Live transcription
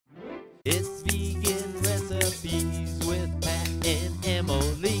It's vegan recipes with Pat and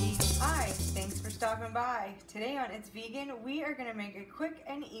Emily. Hi, thanks for stopping by. Today on It's Vegan, we are going to make a quick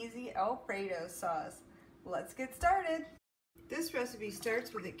and easy Alfredo sauce. Let's get started. This recipe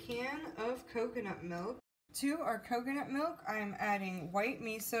starts with a can of coconut milk. To our coconut milk, I am adding white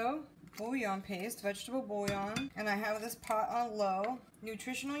miso, bouillon paste, vegetable bouillon, and I have this pot on low,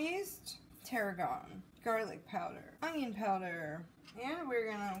 nutritional yeast, tarragon, garlic powder, onion powder, and we're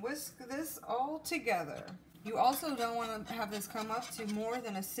gonna whisk this all together. You also don't want to have this come up to more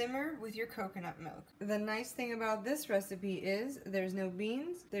than a simmer with your coconut milk. The nice thing about this recipe is there's no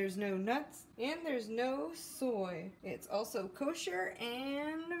beans, there's no nuts, and there's no soy. It's also kosher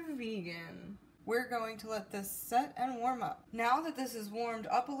and vegan. We're going to let this set and warm up. Now that this is warmed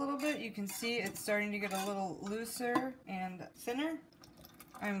up a little bit, you can see it's starting to get a little looser and thinner.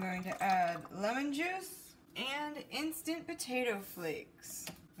 I'm going to add lemon juice and instant potato flakes.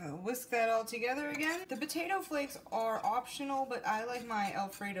 I'll whisk that all together again. The potato flakes are optional, but I like my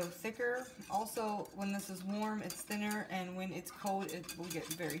Alfredo thicker. Also, when this is warm, it's thinner, and when it's cold, it will get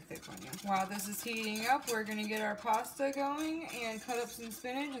very thick on you. While this is heating up, we're gonna get our pasta going and cut up some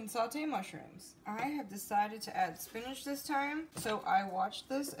spinach and saute mushrooms. I have decided to add spinach this time, so I watched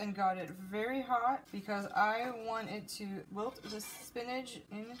this and got it very hot because I wanted to wilt the spinach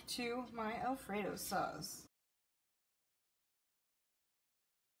into my Alfredo sauce.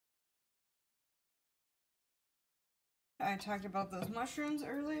 I talked about those mushrooms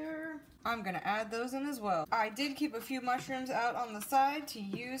earlier. I'm gonna add those in as well. I did keep a few mushrooms out on the side to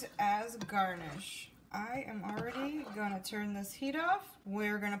use as garnish. I am already gonna turn this heat off.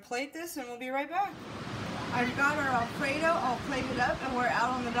 We're gonna plate this and we'll be right back. I've got our Alfredo all plated up and we're out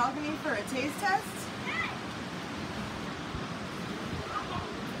on the balcony for a taste test.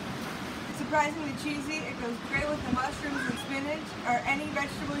 Surprisingly cheesy. It goes great with the mushrooms and spinach or any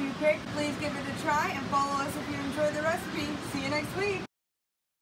vegetable you pick. Please give it a try and follow us if you enjoy the recipe. See you next week.